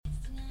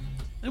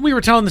We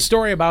were telling the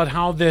story about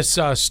how this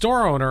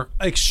store owner,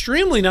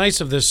 extremely nice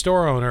of this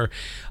store owner,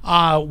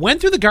 went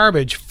through the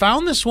garbage,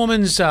 found this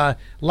woman's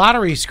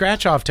lottery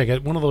scratch-off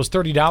ticket, one of those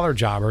 $30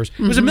 jobbers.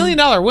 It was a $1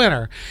 million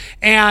winner.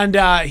 And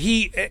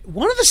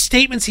one of the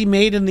statements he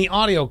made in the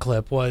audio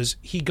clip was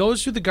he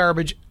goes through the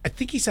garbage, I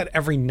think he said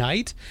every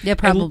night. Yeah,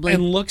 probably.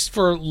 And looks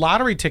for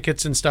lottery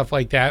tickets and stuff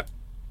like that.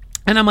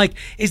 And I'm like,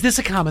 is this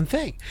a common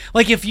thing?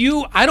 Like, if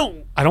you, I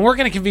don't work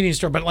in a convenience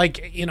store, but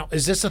like,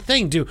 is this a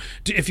thing?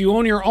 If you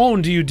own your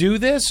own, do you do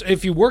this?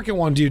 If you work at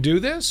one, do you do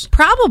this?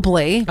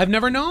 Probably. I've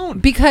never known.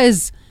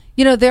 Because,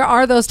 there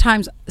are those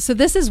times. So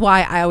this is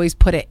why I always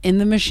put it in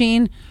the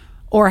machine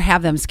or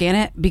have them scan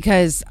it,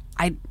 because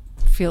I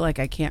feel like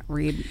I can't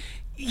read.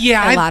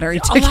 Yeah, lottery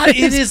ticket.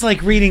 It is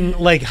like reading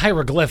like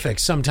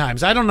hieroglyphics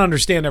sometimes. I don't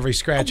understand every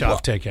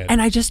scratch-off ticket. And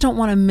I just don't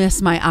want to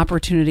miss my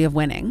opportunity of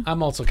winning.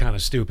 I'm also kind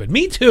of stupid.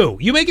 Me too.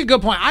 You make a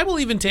good point. I will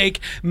even take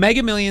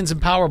Mega Millions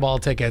and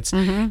Powerball tickets.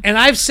 And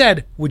I've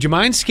said, would you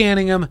mind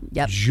scanning them?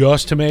 Yep.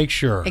 Just to make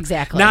sure.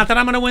 Exactly. Not that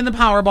I'm going to win the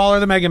Powerball or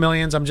the Mega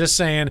Millions. I'm just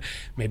saying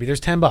maybe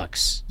there's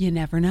 $10. You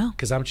never know.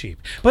 Because I'm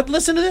cheap. But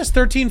listen to this,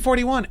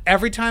 1341.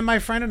 Every time my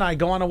friend and I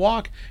go on a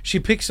walk, she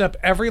picks up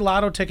every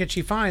lotto ticket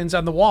she finds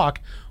on the walk.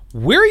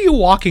 Where are you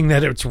walking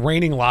that it's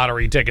raining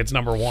lottery tickets,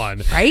 number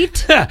one?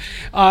 Right?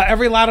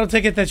 Every lotto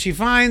ticket that she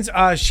finds,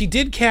 she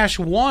did cash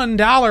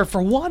 $1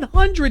 for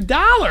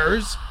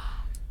 $100.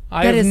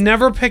 I have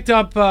never picked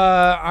up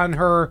on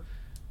her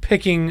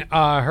picking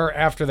her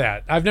after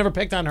that. I've never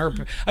picked on her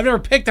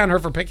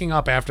for picking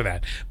up after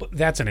that. But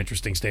that's an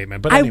interesting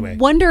statement. But anyway. I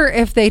wonder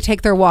if they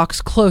take their walks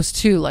close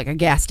to like a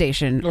gas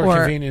station or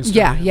convenience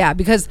store. Yeah,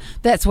 because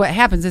that's what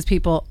happens is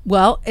people,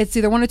 it's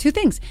either one of two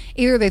things.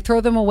 Either they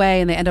throw them away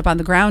and they end up on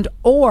the ground,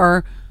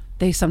 or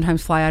they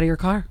sometimes fly out of your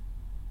car.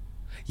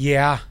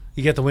 Yeah.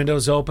 You get the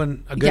windows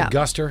open, a good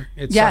guster.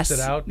 It sucks it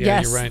out. Yeah,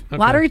 yes. You're right. Okay.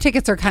 Lottery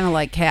tickets are kind of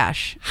like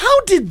cash.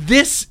 How did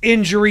this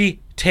injury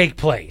take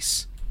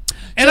place?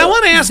 And I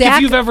want to ask if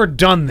you've ever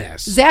done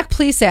this. Zach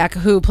Plesac,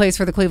 who plays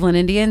for the Cleveland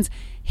Indians,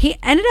 he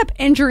ended up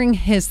injuring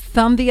his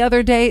thumb the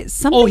other day.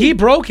 He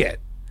broke it.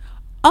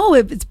 Oh,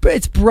 it's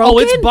broken? Oh,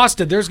 it's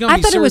busted. There's going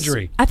to be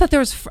surgery. I thought there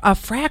was a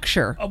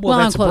fracture.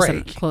 That's I'm a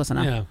break. Close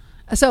enough.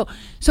 Yeah.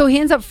 So he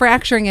ends up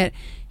fracturing it.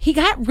 He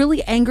got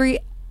really angry,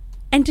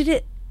 and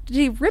did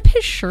he rip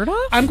his shirt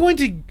off? I'm going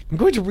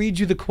to read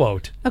you the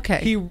quote.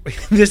 Okay.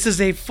 This is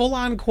a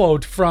full-on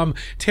quote from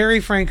Terry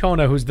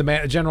Francona, who's the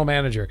general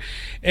manager.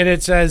 And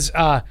it says,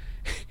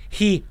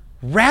 he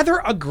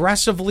rather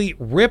aggressively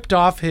ripped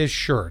off his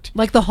shirt.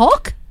 Like the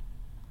Hulk?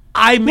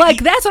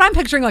 That's what I'm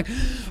picturing. Like,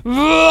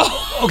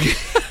 okay.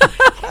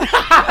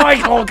 Like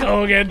Hulk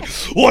Hogan.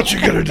 What you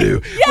gonna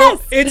do?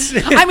 Yes.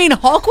 Well,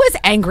 Hulk was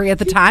angry at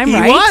the time,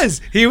 right?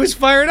 He was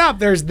fired up.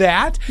 There's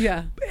that.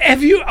 Yeah.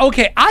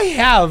 I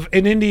have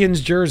an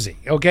Indians jersey,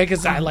 okay,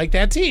 because I like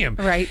that team.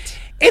 Right.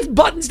 It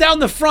buttons down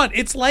the front.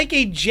 It's like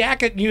a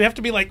jacket. You have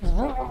to be like, you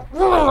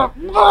know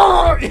what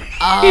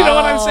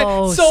I'm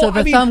saying? So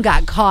the thumb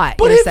got caught.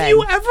 But have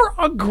you ever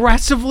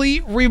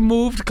aggressively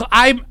removed?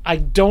 I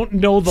don't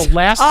know the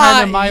last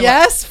time in my life.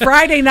 Yes,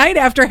 Friday night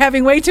after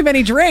having way too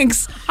many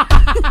drinks.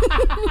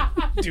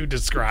 Do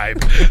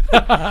describe.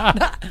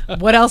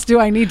 What else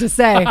do I need to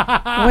say?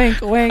 Wink,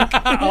 wink.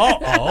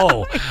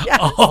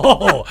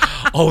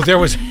 Oh, there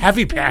was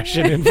heavy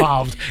passion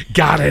involved.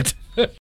 Got it.